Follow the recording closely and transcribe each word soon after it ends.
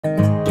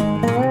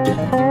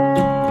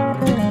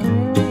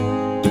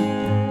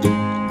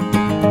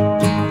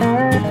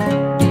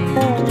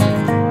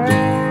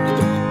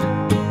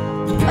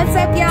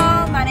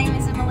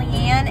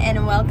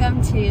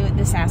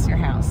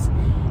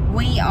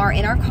are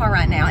in our car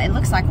right now. It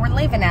looks like we're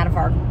leaving out of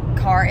our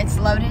car. It's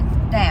loaded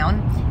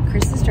down.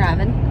 Chris is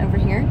driving over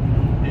here.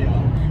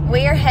 Yeah.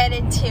 We are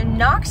headed to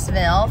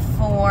Knoxville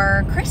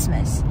for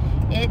Christmas.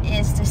 It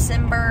is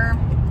December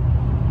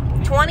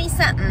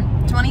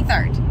 20-something,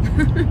 23rd.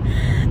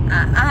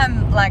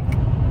 I'm like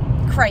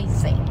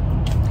crazy.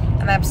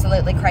 I'm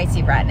absolutely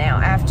crazy right now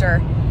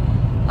after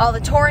all the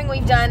touring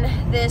we've done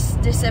this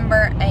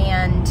December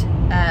and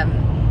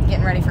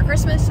getting ready for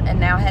Christmas and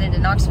now headed to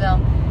Knoxville.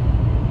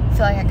 I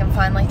feel like I can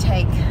finally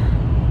take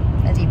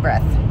a deep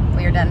breath.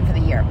 We are done for the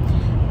year.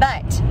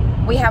 But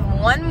we have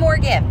one more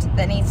gift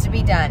that needs to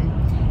be done,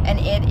 and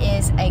it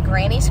is a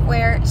Granny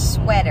Square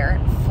sweater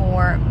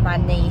for my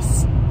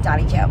niece,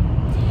 Dottie Jo.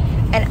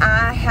 And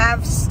I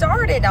have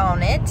started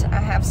on it. I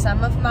have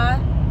some of my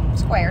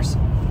squares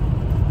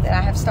that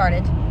I have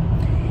started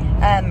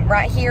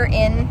right here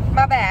in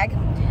my bag.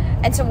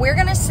 And so we're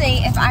gonna see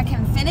if I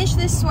can finish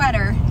this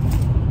sweater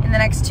in the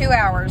next 2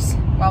 hours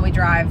while we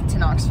drive to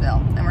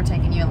Knoxville. And we're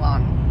taking you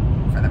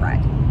along for the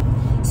ride.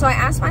 So I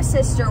asked my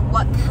sister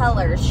what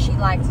colors she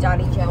likes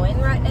Dottie Jo in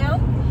right now.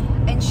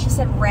 And she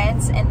said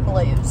reds and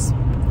blues.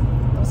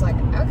 I was like,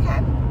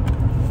 okay,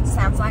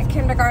 sounds like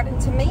kindergarten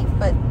to me,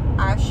 but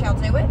I shall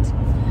do it.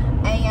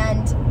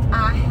 And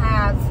I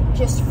have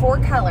just 4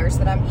 colors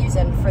that I'm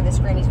using for this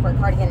Granny Square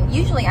cardigan.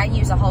 Usually I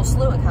use a whole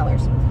slew of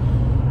colors,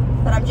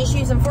 but I'm just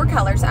using 4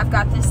 colors. I've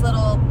got this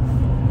little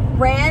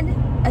red,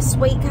 a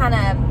sweet kind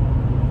of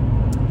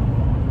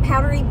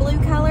powdery blue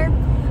color,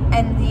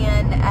 and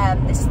then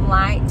this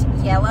light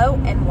yellow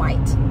and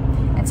white.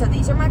 And so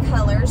these are my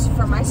colors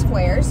for my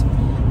squares.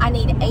 I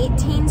need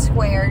 18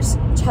 squares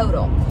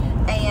total.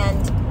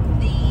 And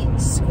the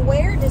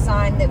square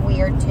design that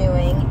we are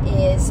doing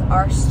is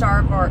our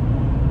Starburst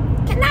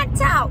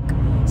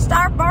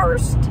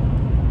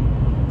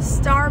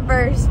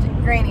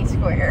Granny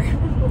Square.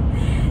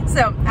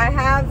 So I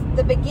have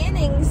the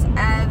beginnings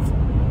of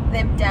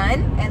them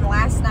done, and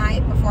last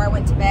night before I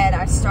went to bed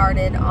I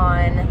started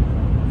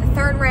on the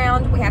 3rd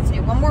round. We have to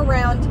do one more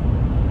round,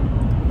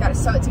 got to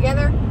sew it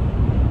together,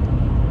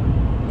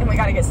 and we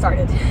got to get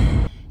started.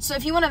 So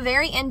if you want a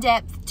very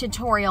in-depth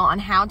tutorial on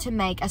how to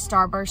make a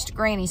Starburst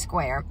Granny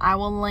Square, I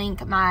will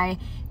link my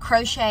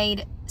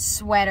crocheted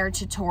sweater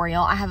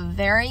tutorial. I have a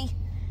very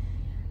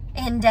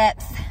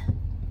in-depth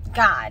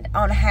guide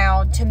on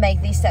how to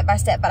make these step by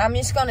step, but I'm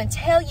just going to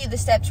tell you the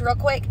steps real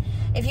quick.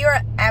 If you're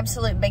an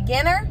absolute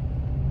beginner,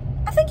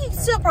 I think you can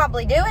still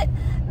probably do it,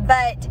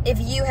 but if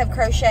you have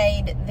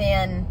crocheted,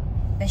 then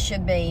this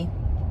should be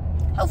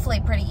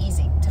hopefully pretty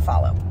easy to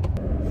follow.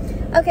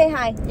 Okay,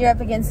 hi, you're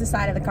up against the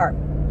side of the car.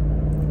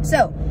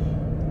 So,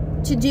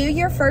 to do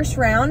your first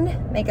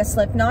round, make a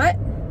slip knot,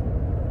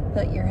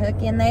 put your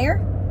hook in there,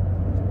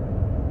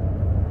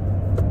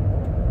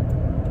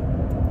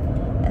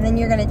 and then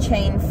you're going to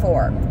chain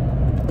 4.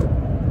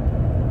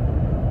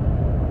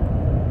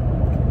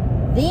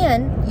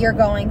 Then you're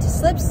going to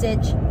slip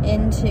stitch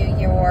into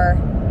your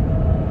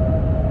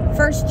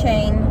first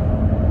chain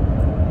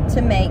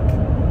to make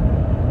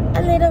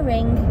a little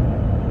ring.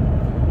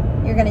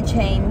 You're going to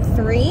chain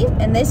 3,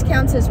 and this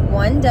counts as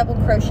 1 double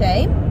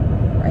crochet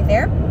right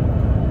there.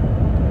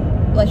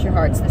 Bless your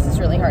hearts, this is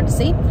really hard to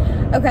see.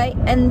 Okay,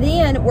 and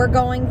then we're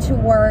going to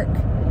work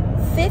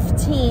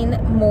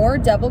 15 more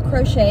double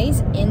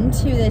crochets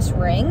into this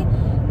ring,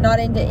 not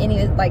into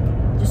any, like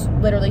just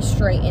literally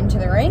straight into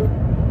the ring.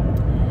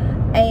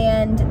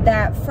 And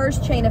that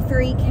first chain of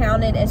 3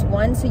 counted as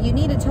 1, so you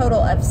need a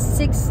total of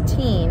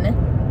 16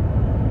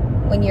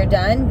 when you're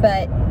done,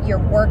 but you're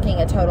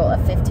working a total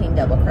of 15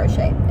 double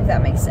crochet, if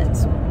that makes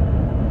sense.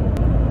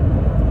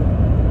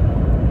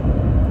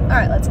 All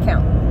right, let's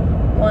count.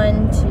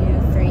 1, 2,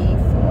 3,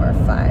 4,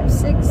 5,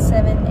 6,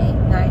 7, 8,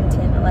 9,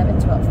 10, 11,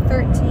 12,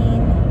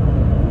 13,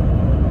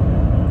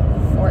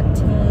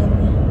 14,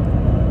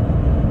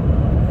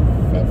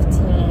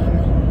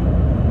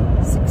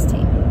 15,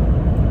 16.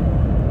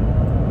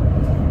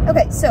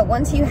 Okay, so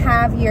once you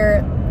have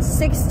your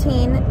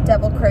 16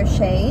 double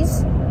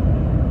crochets,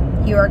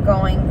 you are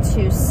going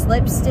to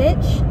slip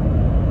stitch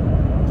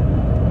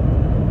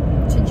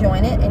to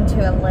join it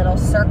into a little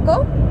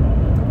circle.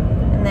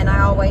 And then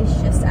I always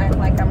just act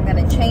like I'm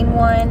going to chain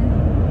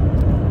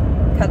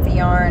 1, cut the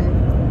yarn,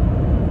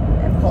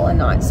 and pull a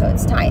knot so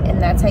it's tight. And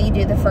that's how you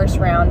do the first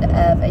round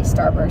of a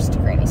Starburst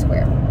Granny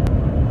Square.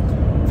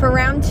 For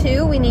round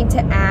 2, we need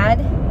to add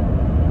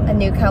a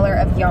new color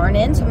of yarn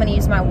in. So I'm going to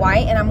use my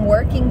white, and I'm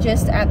working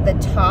just at the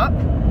top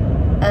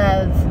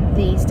of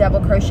these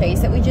double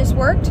crochets that we just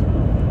worked.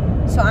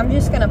 So I'm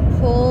just going to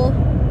pull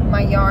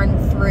my yarn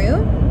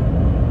through,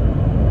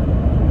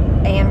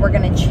 and we're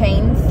going to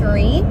chain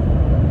 3.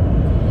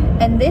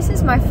 And this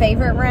is my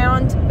favorite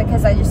round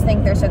because I just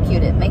think they're so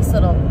cute. It makes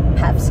little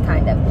puffs,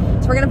 kind of.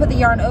 So we're going to put the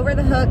yarn over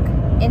the hook,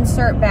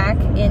 insert back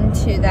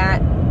into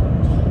that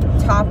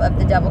top of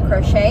the double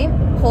crochet,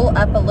 pull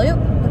up a loop,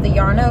 put the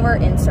yarn over,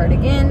 insert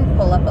again,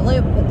 pull up a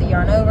loop, put the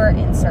yarn over,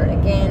 insert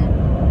again,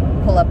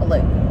 pull up a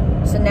loop.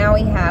 So now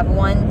we have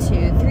 1,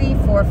 2, 3,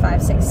 4,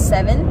 5, 6,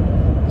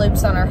 7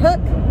 loops on our hook.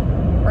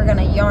 We're going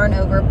to yarn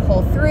over,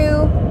 pull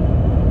through,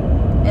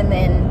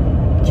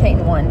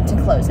 one to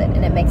close it,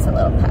 and it makes a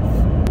little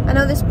puff. I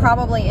know this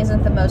probably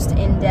isn't the most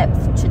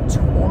in-depth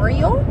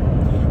tutorial,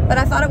 but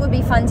I thought it would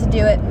be fun to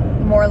do it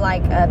more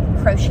like a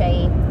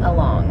crochet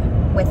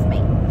along with me.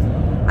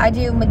 I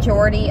do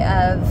majority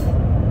of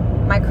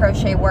my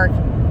crochet work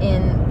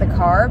in the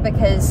car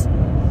because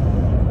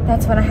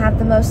that's when I have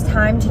the most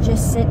time to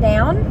just sit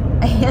down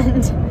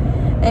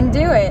and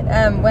do it.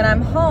 When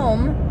I'm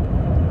home,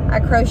 I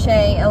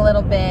crochet a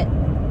little bit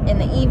in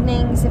the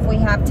evenings if we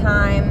have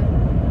time,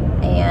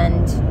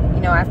 and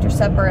you know, after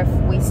supper if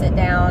we sit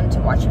down to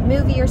watch a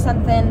movie or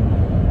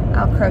something,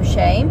 I'll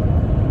crochet.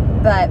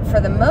 But for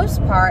the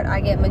most part,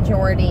 I get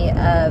majority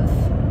of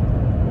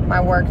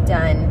my work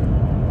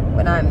done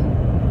when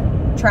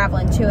I'm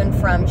traveling to and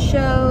from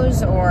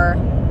shows or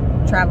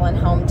traveling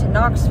home to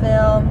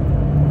Knoxville,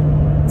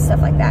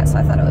 stuff like that. So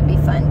I thought it would be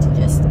fun to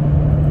just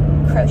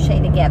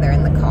crochet together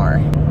in the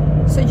car.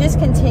 So just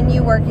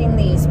continue working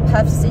these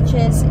puff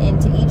stitches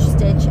into each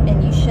stitch,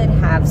 and you should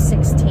have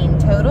 16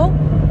 total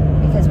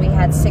because we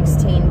had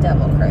 16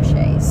 double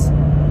crochets.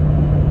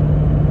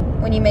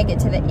 When you make it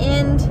to the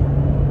end,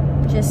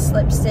 just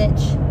slip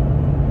stitch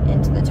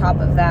into the top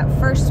of that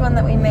first one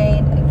that we made.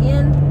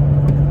 Again,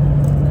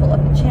 pull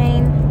up a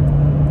chain,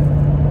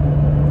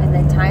 and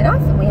then tie it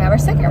off, and we have our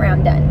second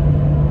round done.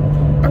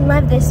 I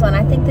love this one.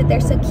 I think that they're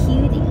so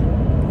cutie.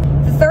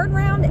 The third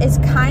round is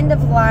kind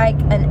of like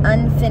an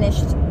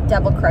unfinished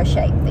double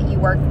crochet that you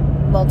work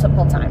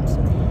multiple times.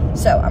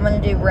 So I'm going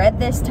to do red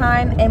this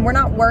time, and we're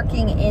not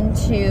working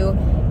into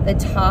the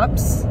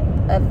tops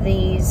of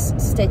these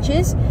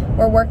stitches.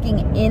 We're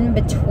working in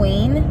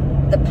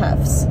between the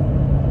puffs.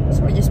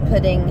 So we're just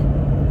putting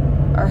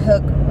our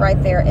hook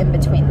right there in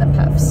between the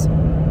puffs.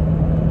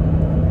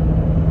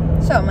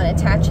 So I'm going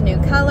to attach a new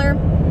color,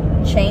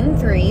 chain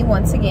 3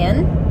 once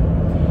again,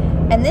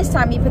 and this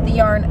time you put the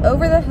yarn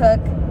over the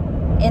hook,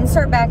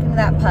 insert back into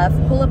that puff,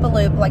 pull up a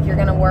loop like you're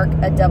going to work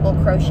a double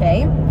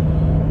crochet,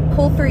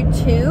 pull through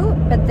 2,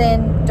 but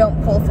then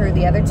don't pull through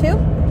the other 2.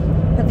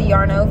 Put the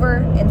yarn over,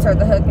 insert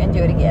the hook, and do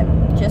it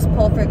again. Just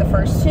pull through the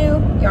first 2,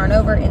 yarn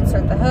over,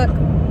 insert the hook,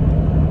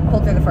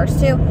 pull through the first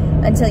 2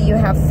 until you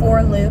have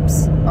 4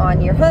 loops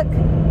on your hook.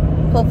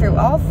 Pull through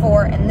all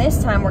 4, and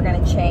this time we're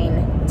going to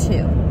chain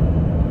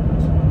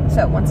 2.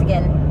 So once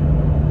again,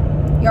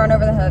 yarn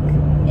over the hook,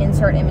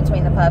 insert in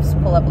between the puffs,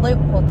 pull up a loop,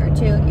 pull through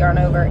 2, yarn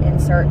over,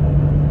 insert,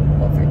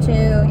 pull through 2,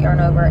 yarn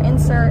over,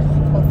 insert,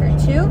 pull through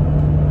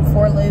 2,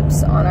 4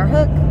 loops on our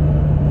hook,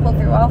 pull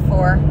through all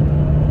 4,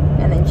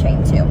 and then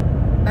chain 2.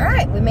 All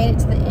right, we made it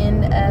to the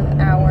end of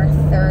our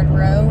third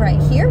row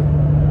right here.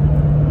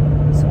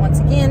 So once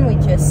again, we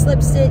just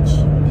slip stitch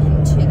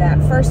into that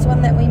first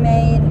one that we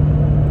made.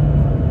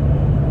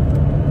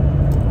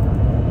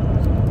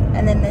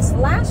 And then this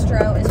last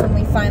row is when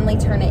we finally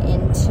turn it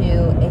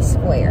into a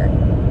square.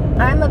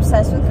 I'm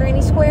obsessed with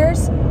granny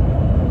squares,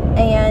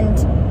 and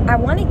I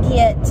want to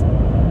get,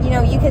 you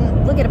know, you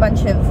can look at a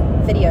bunch of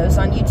videos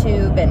on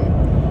YouTube and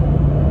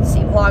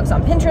see vlogs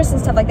on Pinterest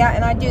and stuff like that,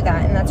 and I do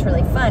that, and that's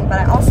really fun, but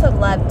I also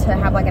love to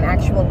have like an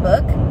actual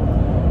book.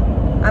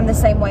 I'm the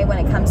same way when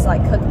it comes to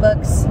like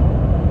cookbooks.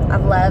 I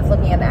love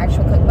looking at an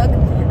actual cookbook,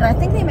 and I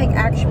think they make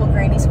actual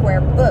granny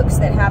square books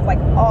that have like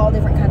all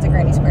different kinds of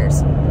granny squares,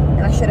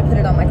 and I should have put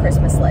it on my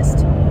Christmas list.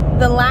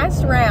 The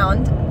last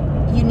round,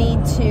 you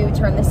need to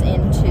turn this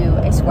into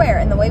a square,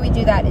 and the way we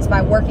do that is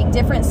by working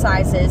different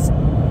sizes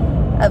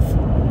of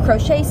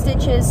crochet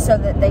stitches so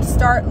that they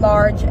start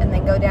large and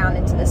then go down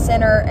into the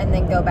center and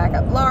then go back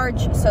up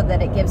large so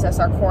that it gives us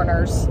our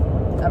corners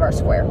of our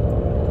square.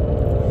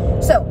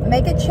 So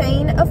make a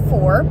chain of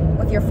 4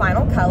 with your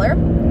final color,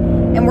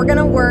 and we're going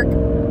to work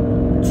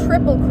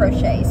triple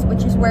crochets,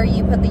 which is where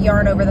you put the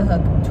yarn over the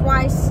hook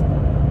twice,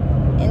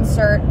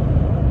 insert,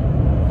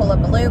 pull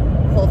up a loop,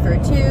 pull through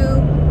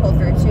 2, pull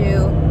through 2,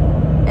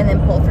 and then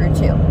pull through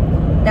 2.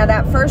 Now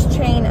that first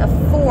chain of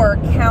 4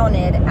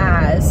 counted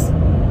as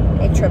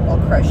a triple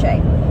crochet.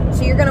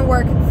 So you're going to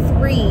work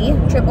 3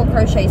 triple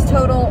crochets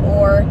total,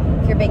 or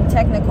if you're being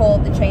technical,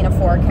 the chain of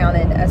 4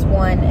 counted as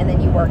 1, and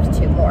then you work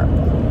 2 more.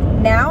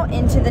 Now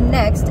into the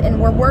next, and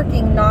we're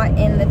working not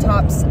in the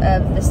tops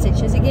of the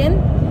stitches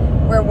again,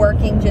 we're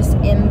working just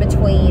in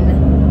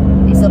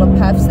between these little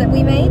puffs that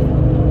we made.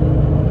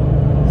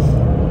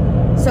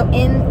 So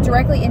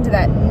directly into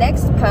that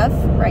next puff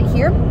right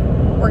here,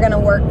 we're going to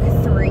work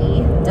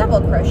 3 double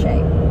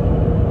crochet.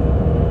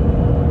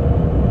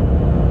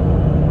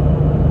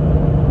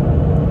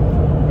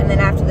 And then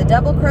after the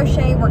double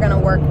crochet, we're going to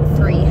work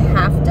 3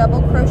 half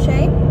double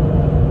crochet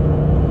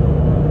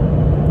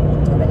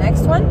to the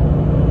next one.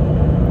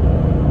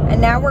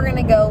 And now we're going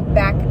to go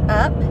back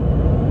up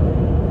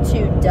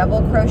to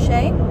double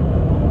crochet.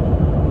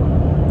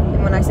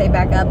 And when I say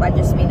back up, I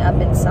just mean up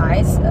in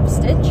size of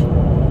stitch.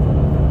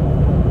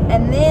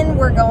 And then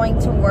we're going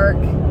to work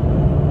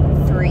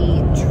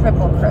 3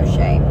 triple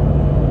crochet.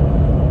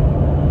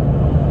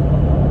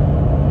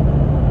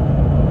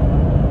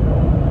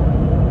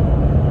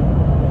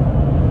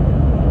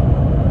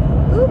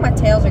 Ooh, my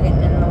tails are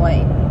getting in the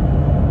way.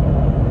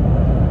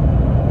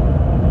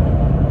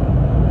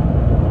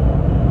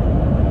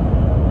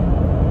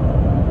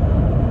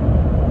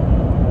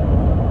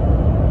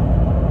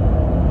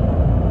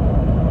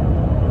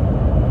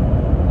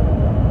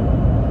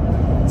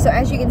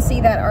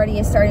 already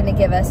is starting to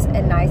give us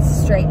a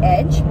nice straight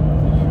edge,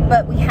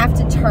 but we have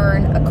to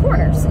turn a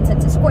corner since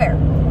it's a square.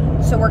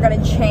 So we're going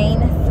to chain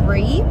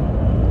 3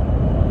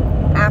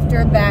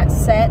 after that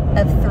set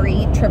of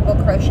 3 triple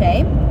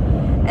crochet,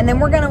 and then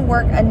we're going to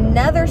work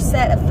another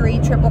set of 3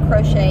 triple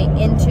crochet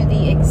into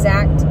the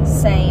exact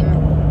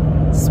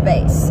same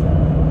space.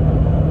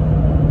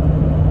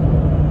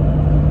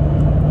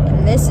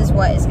 And this is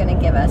what is going to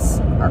give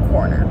us our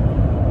corner.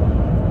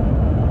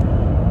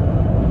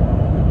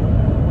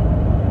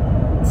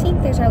 See,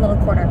 there's our little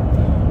corner.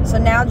 So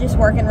now just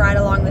working right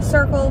along the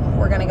circle,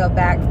 we're going to go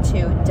back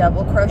to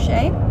double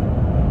crochet.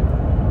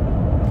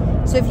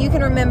 So if you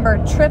can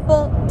remember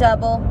triple,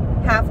 double,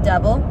 half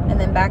double, and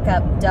then back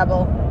up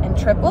double and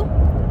triple,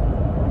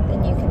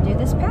 then you can do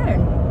this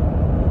pattern.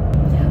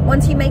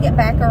 Once you make it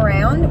back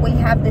around, we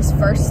have this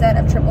first set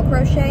of triple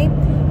crochet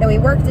that we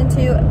worked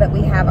into, but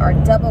we have our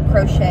double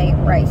crochet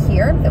right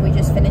here that we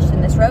just finished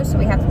in this row, so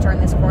we have to turn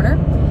this corner.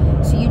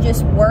 So you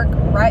just work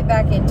right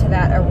back into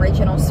that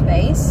original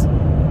space.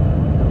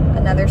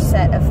 Another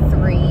set of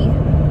 3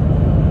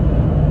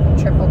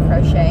 triple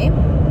crochet.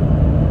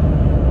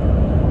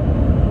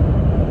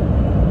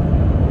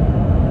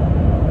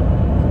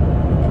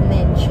 And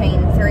then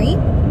chain 3.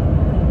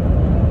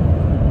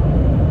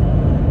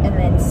 And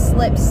then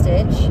slip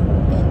stitch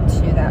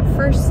into that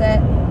first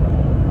set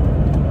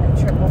of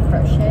triple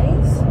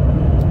crochets.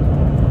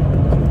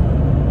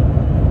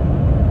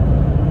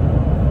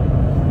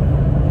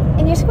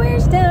 And your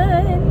square's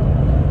done.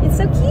 It's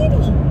so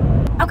cutie.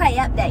 Okay,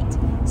 update.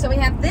 So we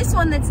have this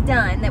one that's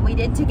done that we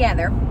did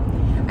together,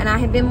 and I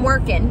have been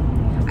working.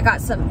 I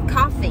got some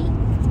coffee.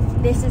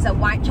 This is a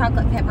white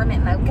chocolate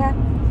peppermint mocha.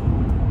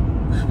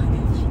 Oh my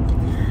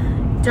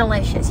gosh.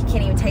 Delicious. You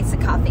can't even taste the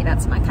coffee.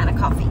 That's my kind of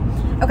coffee.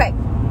 Okay,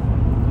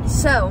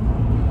 so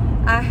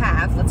I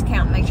have, let's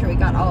count and make sure we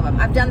got all of them.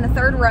 I've done the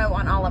 3rd row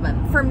on all of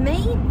them. For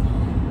me,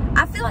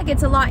 I feel like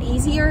it's a lot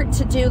easier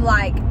to do,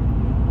 like,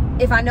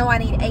 if I know I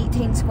need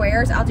 18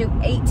 squares, I'll do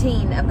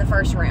 18 of the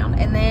first round,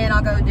 and then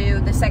I'll go do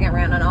the second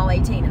round on all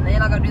 18, and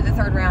then I'll go do the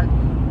 3rd round,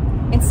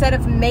 instead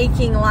of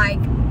making like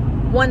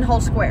one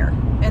whole square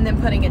and then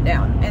putting it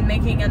down and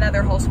making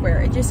another whole square.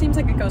 It just seems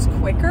like it goes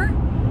quicker,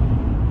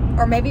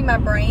 or maybe my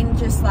brain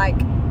just like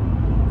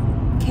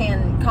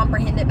can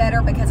comprehend it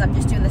better because I'm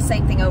just doing the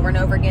same thing over and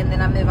over again,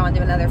 then I move on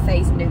to another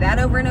phase and do that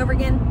over and over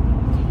again.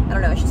 I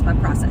don't know, it's just my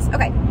process.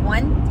 Okay,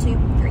 1, 2,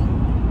 3,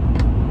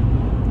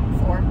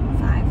 4,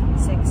 5,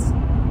 6,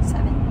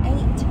 7, 8,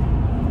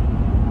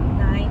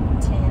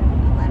 9, 10,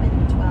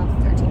 11,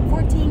 12, 13,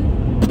 14,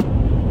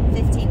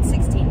 15,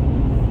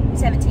 16,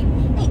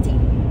 17,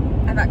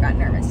 18. I about got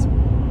nervous.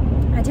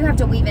 I do have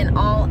to weave in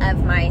all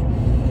of my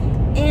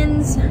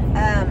ends.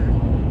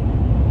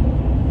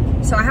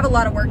 So I have a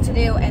lot of work to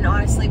do, and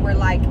honestly, we're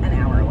like an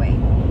hour away.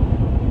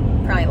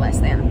 Probably less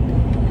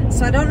than.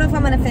 So I don't know if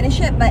I'm going to finish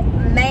it, but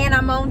man,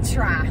 I'm going to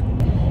try.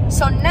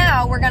 So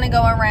now we're going to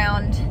go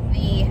around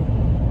the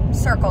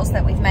circles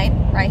that we've made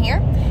right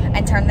here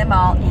and turn them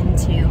all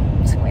into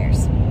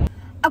squares.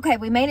 Okay,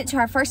 we made it to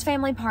our first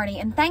family party,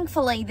 and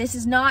thankfully this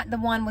is not the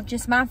one with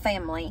just my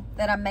family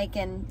that I'm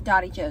making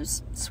Dottie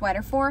Joe's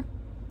sweater for.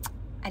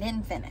 I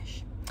didn't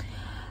finish,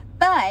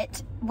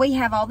 but we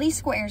have all these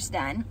squares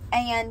done,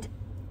 and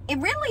it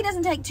really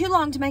doesn't take too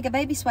long to make a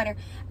baby sweater,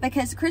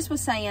 because Chris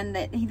was saying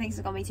that he thinks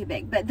it's gonna be too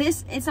big, but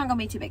this, it's not gonna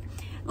be too big.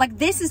 Like,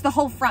 this is the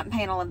whole front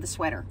panel of the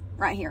sweater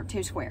right here,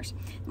 2 squares.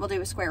 We'll do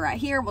a square right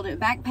here, we'll do a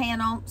back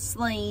panel,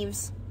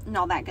 sleeves, and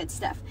all that good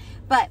stuff.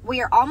 But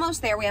we are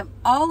almost there. We have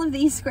all of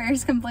these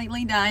squares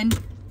completely done.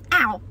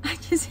 Ow, I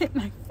just hit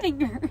my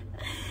finger.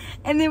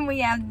 And then we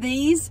have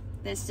these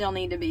that still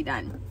need to be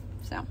done.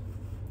 So,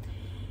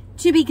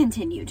 to be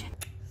continued.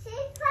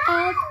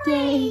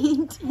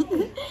 Update.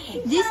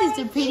 This is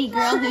the pretty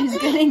girl who's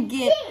gonna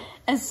get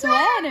a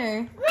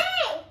sweater.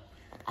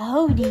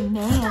 Odie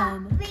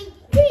man.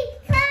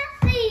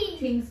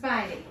 Team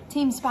Spidey.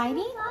 Team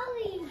Spidey?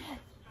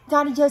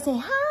 Dottie Joe, say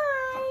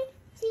hi.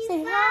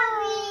 Say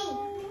hi.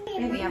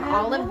 We have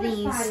all of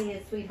these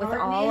with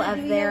all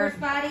of their,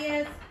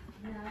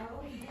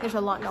 there's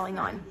a lot going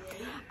on.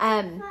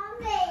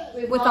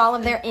 With all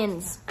of their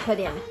ends put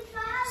in.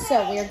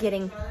 So we are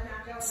getting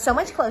so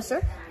much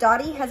closer.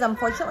 Dottie has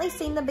unfortunately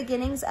seen the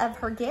beginnings of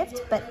her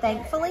gift, but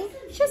thankfully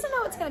she doesn't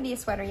know it's going to be a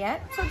sweater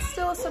yet, so it's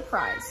still a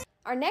surprise.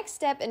 Our next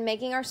step in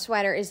making our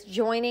sweater is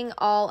joining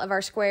all of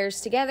our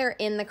squares together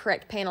in the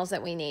correct panels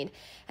that we need.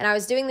 And I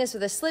was doing this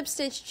with a slip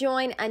stitch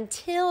join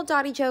until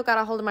Dottie Joe got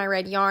a hold of my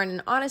red yarn,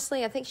 and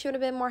honestly I think she would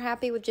have been more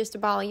happy with just a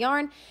ball of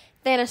yarn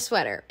than a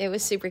sweater. It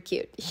was super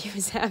cute. She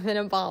was having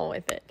a ball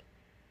with it.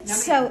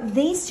 So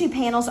these 2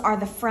 panels are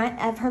the front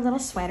of her little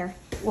sweater.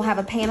 We'll have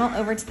a panel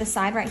over to the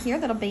side right here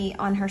that'll be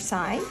on her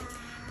side.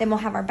 Then we'll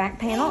have our back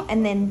panel,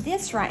 and then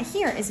this right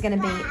here is going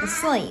to be the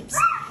sleeves.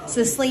 So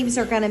the sleeves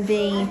are going to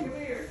be,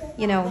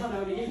 you know,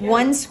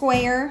 1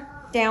 square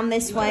down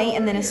this way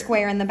and then a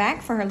square in the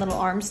back for her little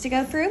arms to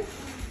go through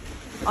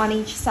on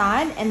each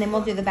side, and then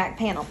we'll do the back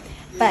panel.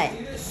 But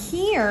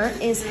here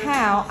is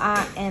how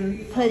I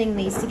am putting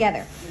these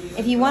together.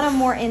 If you want a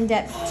more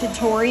in-depth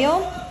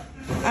tutorial,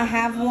 I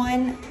have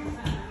one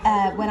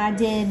when I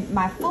did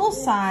my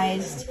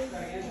full-sized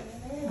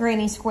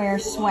granny square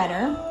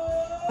sweater,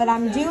 but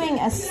I'm doing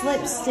a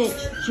slip stitch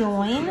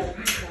join,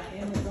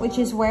 which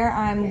is where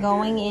I'm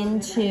going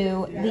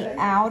into the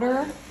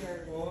outer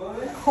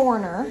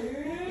corner,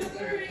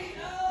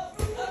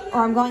 or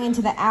I'm going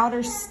into the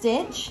outer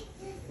stitch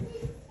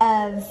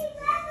of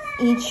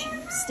each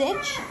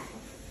stitch.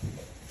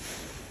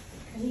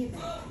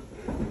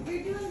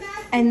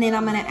 And then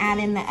I'm going to add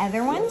in the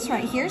other ones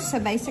right here. So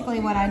basically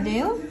what I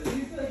do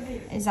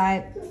is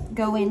I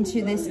go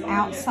into this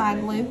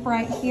outside loop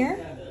right here,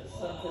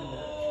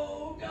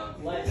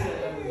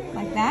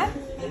 like that.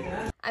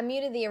 I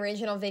muted the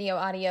original video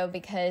audio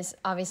because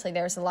obviously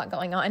there was a lot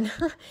going on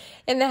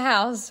in the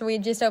house. We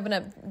just opened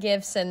up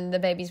gifts and the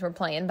babies were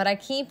playing. But I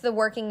keep the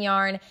working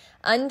yarn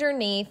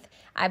underneath.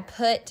 I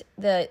put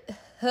the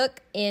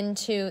hook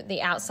into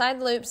the outside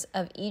loops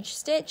of each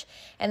stitch,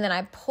 and then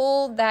I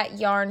pull that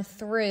yarn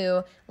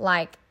through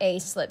like a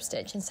slip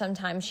stitch. And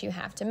sometimes you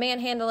have to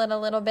manhandle it a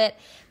little bit,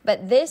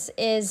 but this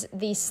is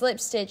the slip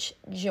stitch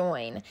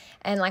join.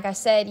 And like I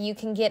said, you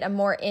can get a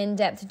more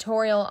in-depth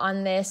tutorial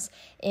on this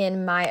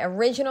in my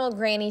original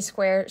granny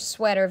square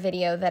sweater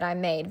video that I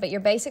made. But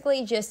you're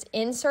basically just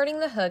inserting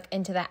the hook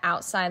into the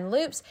outside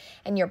loops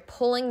and you're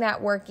pulling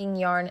that working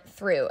yarn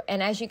through.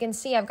 And as you can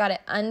see, I've got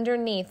it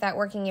underneath. That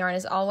working yarn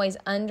is always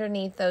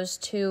underneath those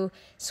two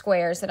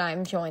squares that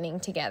I'm joining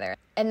together.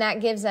 And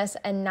that gives us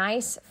a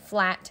nice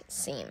flat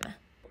seam.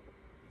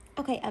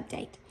 Okay,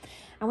 update.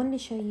 I wanted to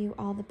show you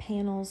all the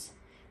panels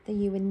that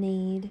you would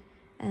need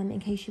in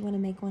case you want to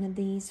make one of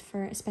these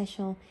for a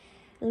special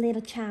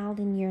little child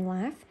in your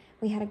life.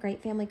 We had a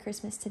great family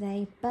Christmas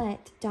today,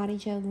 but Dottie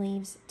Jo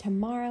leaves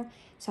tomorrow,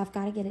 so I've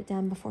got to get it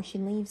done before she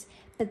leaves.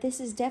 But this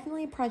is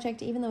definitely a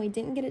project, even though we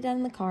didn't get it done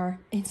in the car,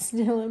 it's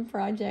still a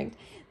project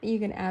that you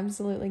can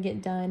absolutely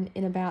get done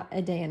in about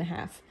a day and a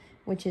half,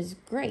 which is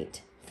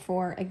great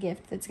for a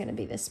gift that's going to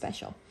be this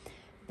special.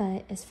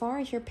 But as far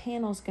as your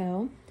panels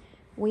go,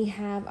 we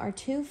have our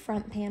two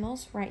front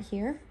panels right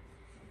here.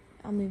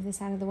 I'll move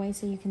this out of the way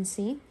so you can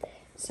see.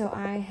 So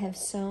I have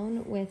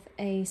sewn with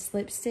a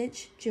slip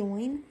stitch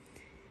join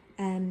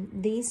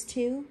these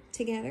two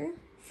together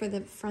for the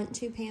front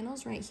two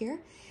panels right here.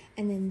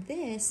 And then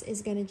this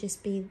is going to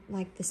just be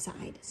like the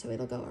side. So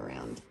it'll go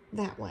around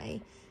that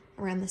way,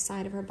 around the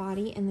side of her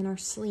body, and then our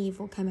sleeve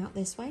will come out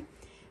this way.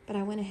 But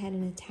I went ahead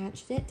and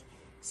attached it.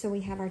 So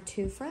we have our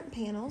two front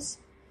panels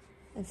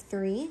of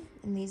 3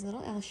 in these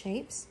little L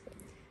shapes.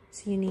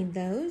 So you need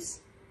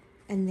those,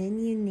 and then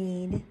you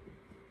need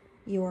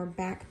your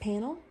back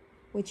panel,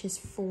 which is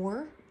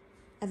 4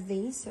 of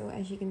these. So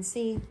as you can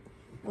see,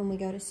 when we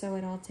go to sew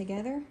it all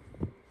together,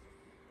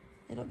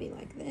 it'll be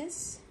like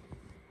this,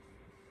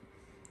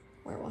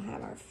 where we'll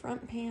have our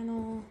front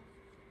panel,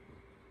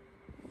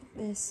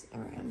 this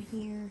around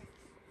here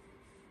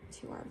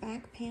to our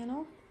back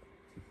panel.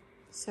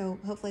 So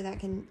hopefully that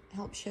can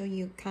help show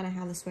you kind of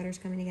how the sweater's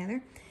coming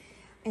together.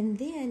 And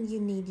then you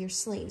need your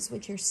sleeves,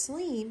 which your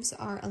sleeves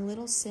are a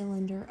little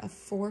cylinder of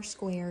 4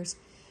 squares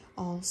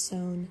all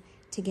sewn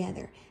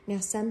together. Now,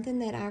 something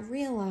that I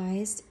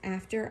realized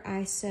after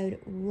I sewed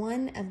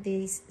one of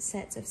these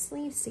sets of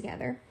sleeves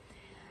together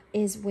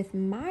is with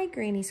my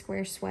granny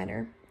square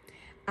sweater,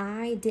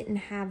 I didn't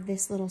have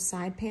this little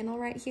side panel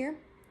right here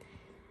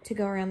to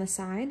go around the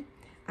side.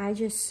 I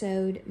just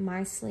sewed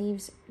my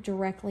sleeves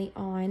directly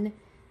on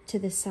to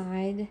the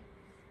side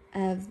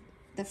of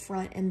the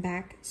front and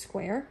back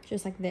square,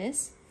 just like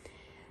this.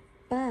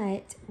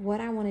 But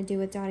what I want to do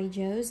with Dottie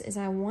Jo's is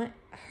I want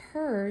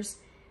hers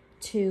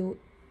to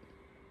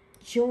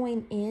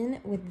join in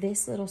with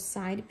this little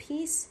side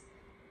piece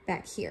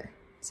back here.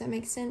 Does that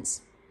make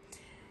sense?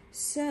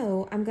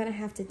 So I'm going to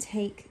have to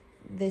take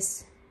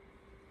this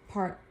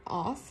part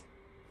off.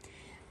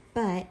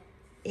 But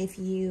if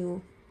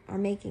you are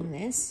making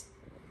this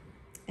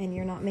and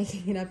you're not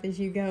making it up as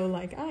you go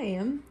like I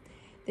am,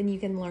 then you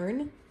can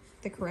learn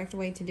the correct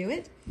way to do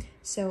it.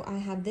 So I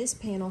have this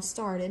panel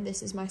started.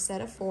 This is my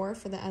set of 4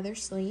 for the other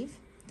sleeve.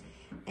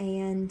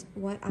 And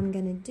what I'm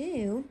going to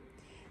do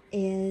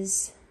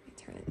is, let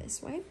me turn it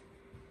this way,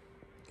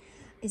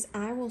 is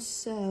I will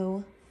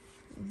sew,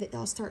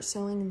 I'll start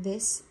sewing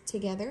this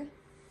together,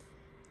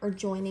 or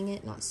joining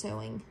it, not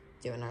sewing,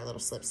 doing our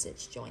little slip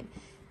stitch join.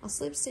 I'll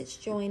slip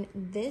stitch join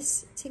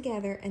this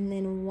together, and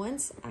then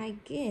once I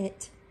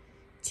get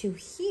to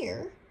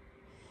here,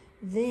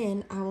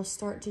 then I will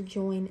start to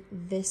join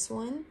this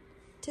one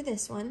to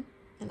this one,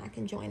 and I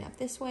can join up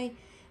this way.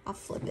 I'll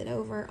flip it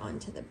over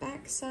onto the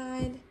back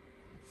side,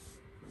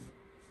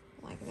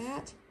 like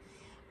that,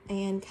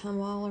 and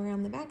come all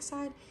around the back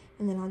side,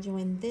 and then I'll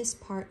join this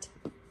part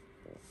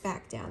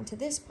back down to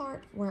this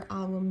part where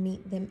I will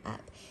meet them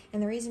up.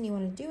 And the reason you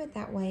want to do it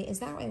that way is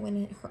that way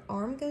when her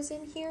arm goes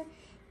in here,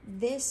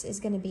 this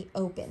is going to be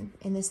open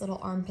in this little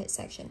armpit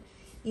section.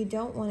 You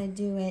don't want to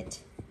do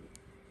it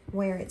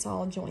where it's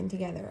all joined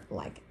together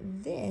like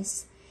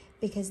this,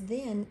 because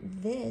then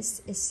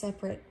this is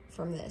separate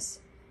from this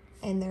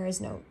and there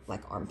is no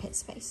like armpit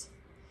space.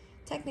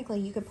 technically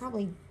you could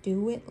probably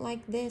do it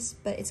like this,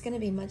 but it's going to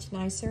be much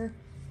nicer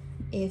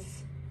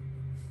if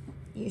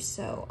you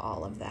sew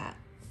all of that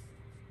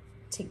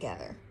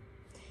together.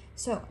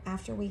 So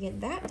after we get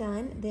that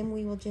done, then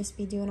we will just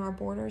be doing our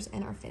borders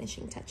and our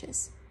finishing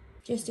touches.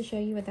 Just to show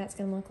you what that's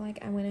going to look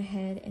like, I went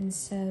ahead and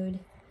sewed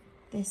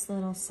this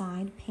little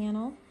side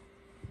panel,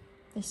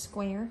 the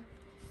square,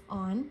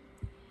 on,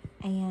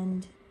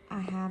 and I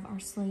have our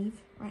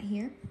sleeve right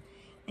here,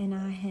 and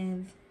I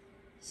have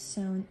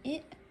sewn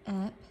it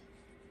up,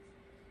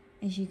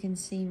 as you can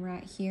see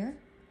right here,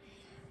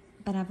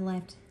 but I've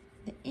left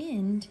the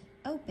end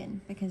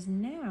open because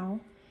now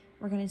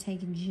we're going to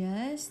take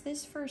just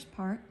this first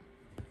part,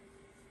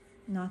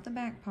 not the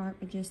back part,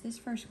 but just this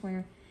first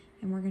square,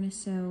 and we're going to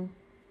sew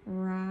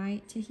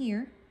right to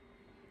here,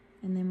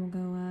 and then we'll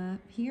go up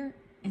here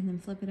and then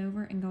flip it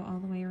over and go all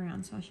the way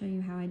around. So I'll show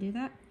you how I do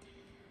that.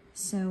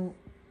 So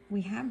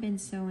we have been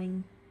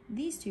sewing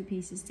these two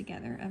pieces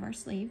together of our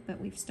sleeve,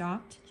 but we've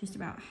stopped just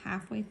about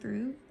halfway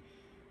through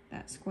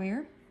that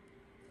square.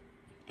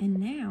 And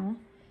now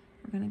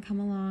we're going to come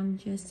along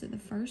just to the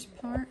first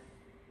part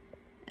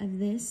of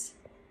this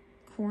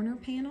corner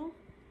panel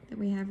that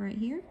we have right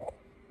here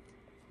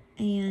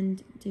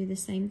and do the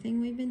same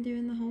thing we've been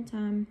doing the whole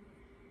time.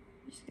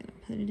 I'm just going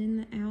to put it in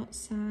the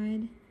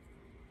outside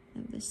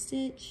of the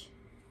stitch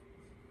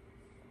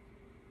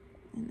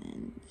and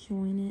then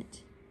join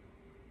it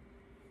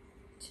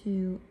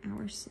to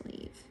our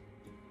sleeve.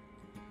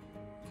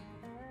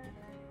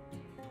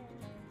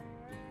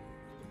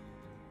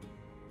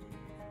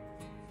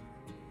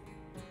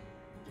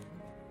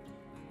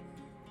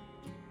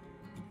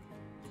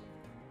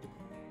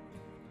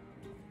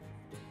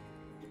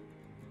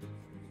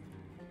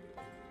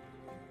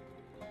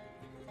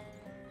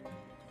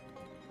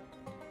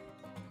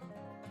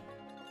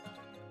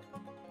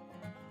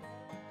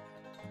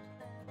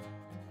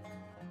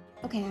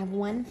 Okay, I have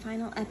one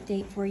final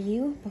update for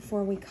you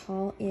before we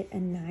call it a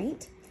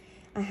night.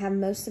 I have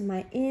most of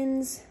my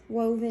ends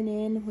woven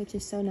in, which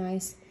is so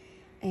nice.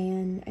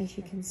 And as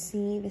you can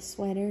see, the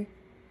sweater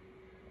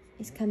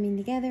is coming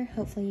together.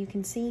 Hopefully you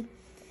can see.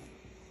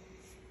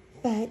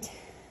 But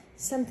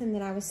something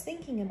that I was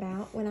thinking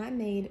about when I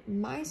made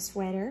my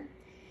sweater,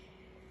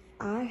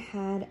 I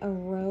had a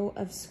row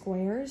of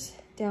squares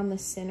down the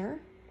center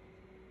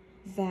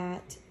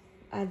that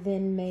I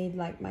then made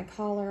like my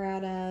collar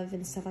out of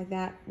and stuff like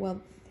that. Well,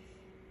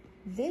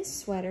 this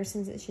sweater,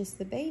 since it's just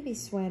the baby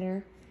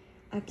sweater,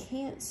 I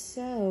can't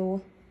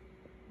sew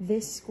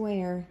this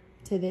square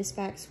to this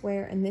back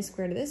square and this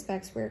square to this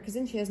back square because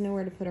then she has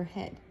nowhere to put her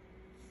head.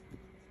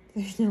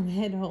 There's no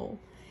head hole.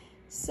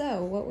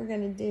 So what we're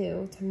going to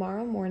do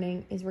tomorrow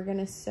morning is we're going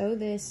to sew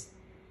this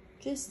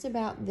just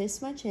about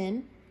this much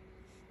in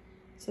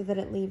so that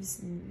it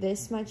leaves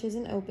this much as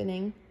an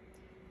opening,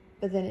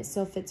 but then it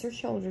still fits her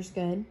shoulders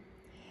good.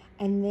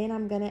 And then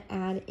I'm going to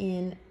add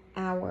in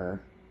our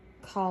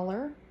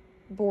collar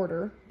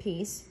border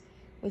piece,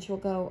 which will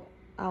go,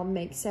 I'll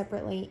make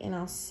separately, and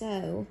I'll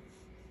sew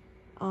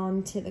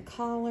onto the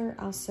collar.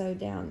 I'll sew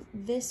down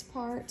this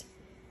part.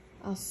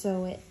 I'll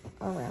sew it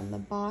around the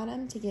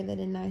bottom to give it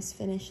a nice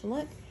finished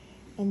look.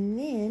 And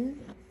then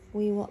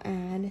we will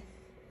add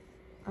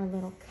our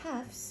little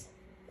cuffs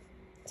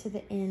to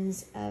the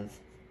ends of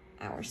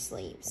our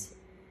sleeves.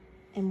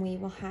 And we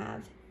will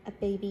have a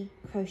baby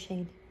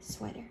crocheted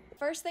sweater.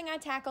 First thing I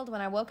tackled when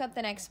I woke up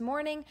the next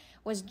morning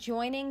was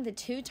joining the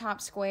two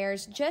top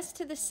squares just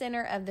to the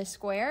center of the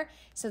square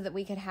so that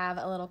we could have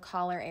a little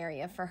collar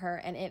area for her,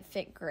 and it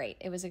fit great.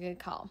 It was a good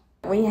call.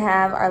 We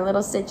have our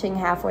little stitching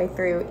halfway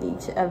through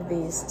each of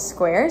these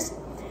squares,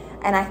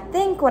 and I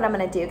think what I'm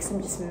going to do, because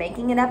I'm just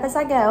making it up as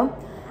I go,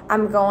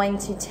 I'm going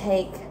to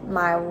take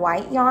my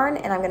white yarn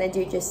and I'm going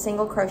to do just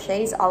single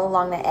crochets all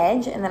along the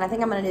edge, and then I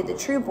think I'm going to do the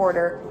true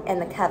border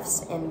and the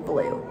cuffs in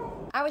blue.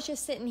 I was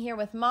just sitting here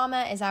with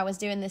Mama as I was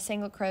doing the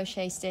single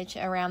crochet stitch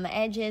around the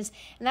edges,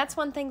 and that's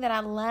one thing that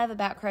I love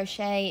about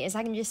crochet is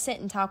I can just sit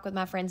and talk with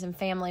my friends and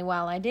family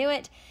while I do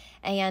it,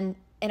 and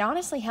it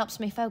honestly helps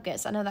me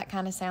focus. I know that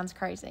kind of sounds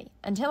crazy,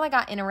 until I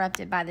got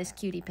interrupted by this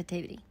cutie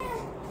patootie.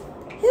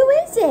 Who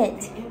is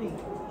it? Emmy.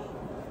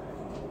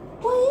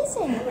 What is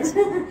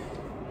it?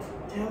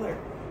 Tell her.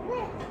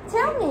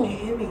 Tell me.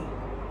 Emmy.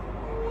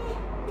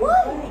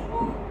 What?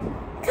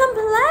 Come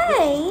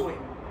play? Wait,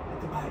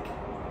 at the back.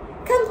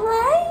 Come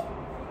play?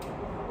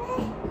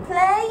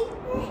 Play?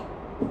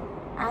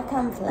 I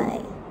come play.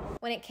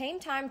 When it came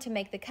time to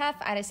make the cuff,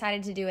 I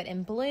decided to do it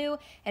in blue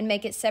and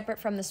make it separate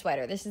from the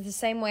sweater. This is the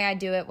same way I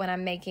do it when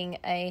I'm making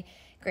a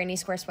granny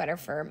square sweater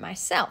for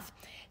myself.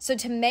 So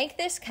to make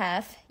this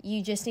cuff,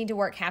 you just need to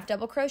work half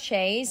double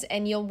crochets,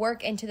 and you'll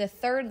work into the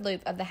third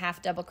loop of the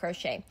half double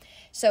crochet.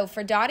 So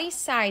for Dottie's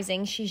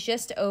sizing, she's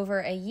just over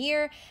a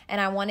year,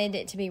 and I wanted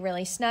it to be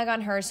really snug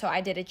on her, so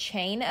I did a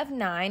chain of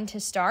 9 to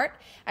start.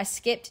 I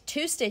skipped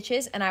 2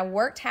 stitches, and I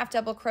worked half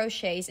double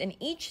crochets in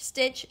each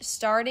stitch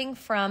starting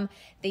from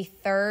the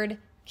third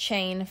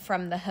chain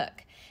from the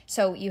hook.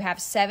 So you have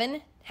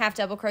 7 half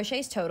double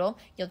crochets total.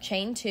 You'll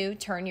chain 2,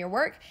 turn your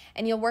work,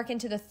 and you'll work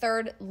into the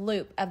 3rd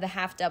loop of the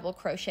half double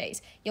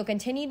crochets. You'll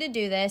continue to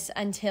do this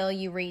until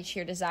you reach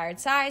your desired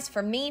size.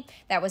 For me,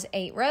 that was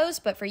 8 rows,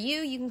 but for you,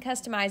 you can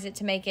customize it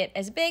to make it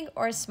as big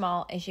or as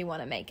small as you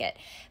want to make it.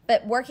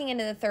 But working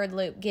into the 3rd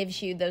loop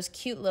gives you those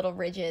cute little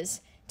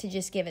ridges to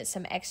just give it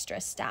some extra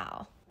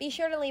style. Be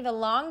sure to leave a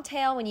long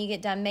tail when you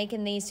get done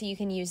making these so you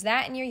can use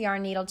that and your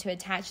yarn needle to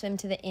attach them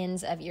to the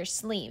ends of your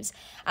sleeves.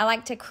 I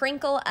like to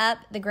crinkle up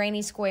the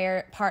granny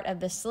square part of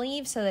the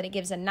sleeve so that it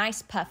gives a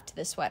nice puff to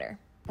the sweater.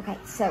 Okay,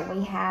 so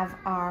we have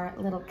our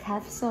little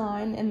cuffs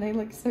on and they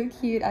look so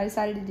cute. I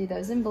decided to do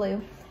those in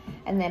blue.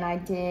 And then I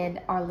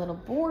did our little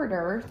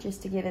border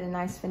just to give it a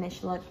nice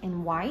finished look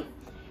in white.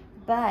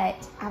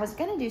 But I was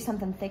gonna do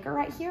something thicker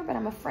right here, but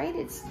I'm afraid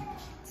it's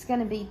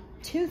gonna be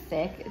too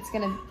thick. It's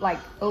gonna like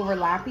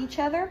overlap each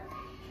other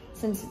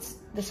since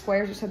the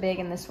squares are so big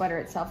and the sweater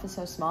itself is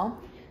so small.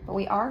 But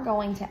we are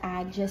going to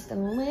add just a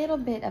little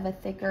bit of a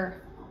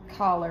thicker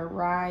collar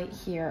right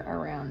here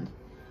around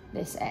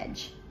this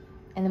edge.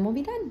 And then we'll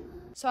be done.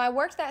 So I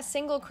worked that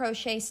single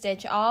crochet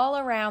stitch all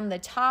around the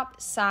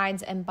top,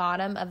 sides, and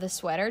bottom of the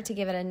sweater to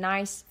give it a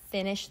nice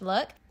finished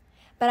look.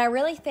 But I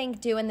really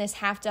think doing this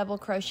half double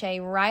crochet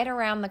right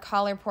around the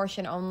collar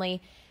portion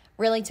only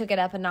really took it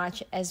up a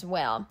notch as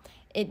well.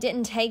 It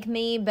didn't take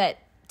me but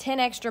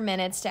 10 extra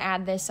minutes to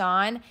add this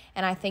on,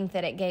 and I think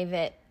that it gave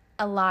it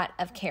a lot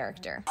of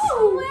character.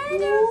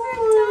 Sweater for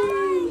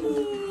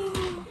Daddy!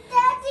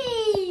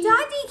 Daddy!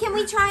 Daddy, can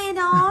we try it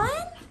on?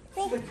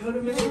 The coat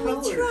of many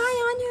colors. Try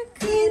on your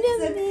coat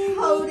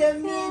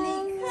of many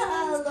colors.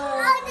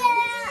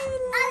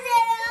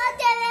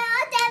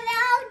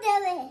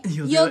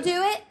 You'll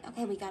do it?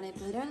 Okay, we gotta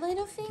put our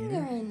little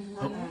finger in here.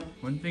 Oh,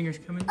 one finger's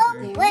coming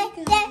through.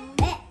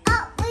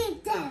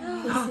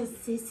 This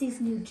is Sissy's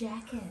new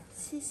jacket.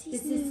 This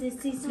is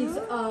Sissy's new.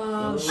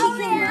 Oh, she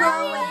can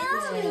grow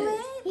into it.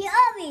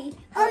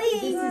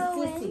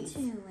 This is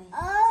Sissy.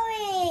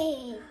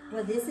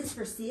 Well, this is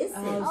for Sissy.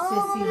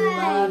 Oh, Sissy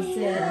loves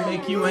it. I'll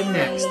make you one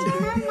next.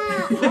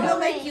 I'll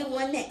make you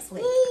one next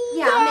week.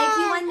 Yeah, I'll make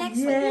you one next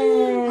week.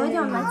 Hold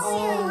on, let's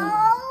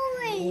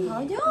see.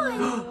 Hold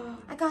on.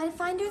 I gotta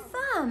find her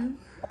thumb.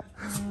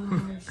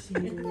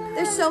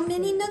 There's so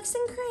many nooks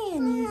and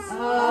crannies.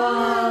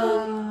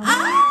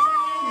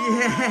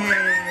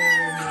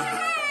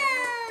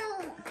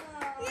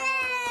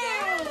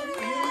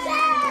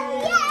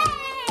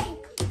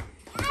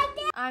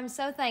 I'm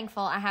so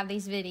thankful I have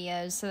these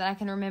videos so that I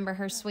can remember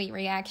her sweet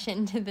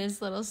reaction to this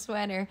little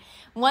sweater.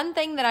 One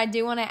thing that I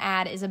do want to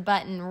add is a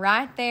button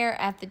right there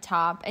at the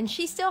top, and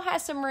she still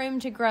has some room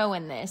to grow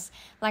in this.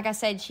 Like I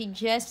said, she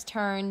just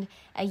turned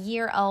a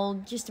year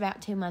old just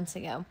about 2 months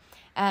ago.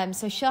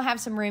 So she'll have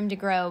some room to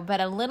grow, but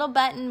a little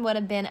button would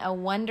have been a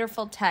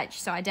wonderful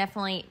touch. So I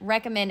definitely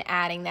recommend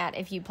adding that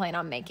if you plan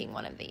on making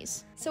one of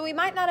these. So we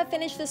might not have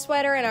finished the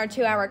sweater in our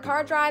 2-hour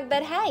car drive,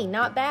 but hey,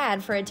 not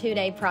bad for a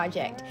 2-day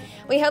project.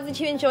 We hope that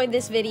you enjoyed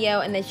this video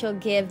and that you'll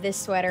give this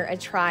sweater a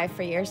try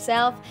for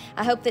yourself.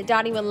 I hope that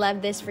Dottie will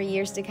love this for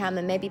years to come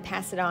and maybe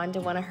pass it on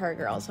to one of her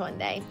girls one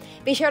day.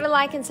 Be sure to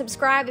like and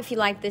subscribe if you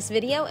like this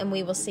video, and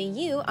we will see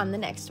you on the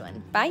next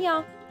one. Bye,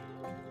 y'all.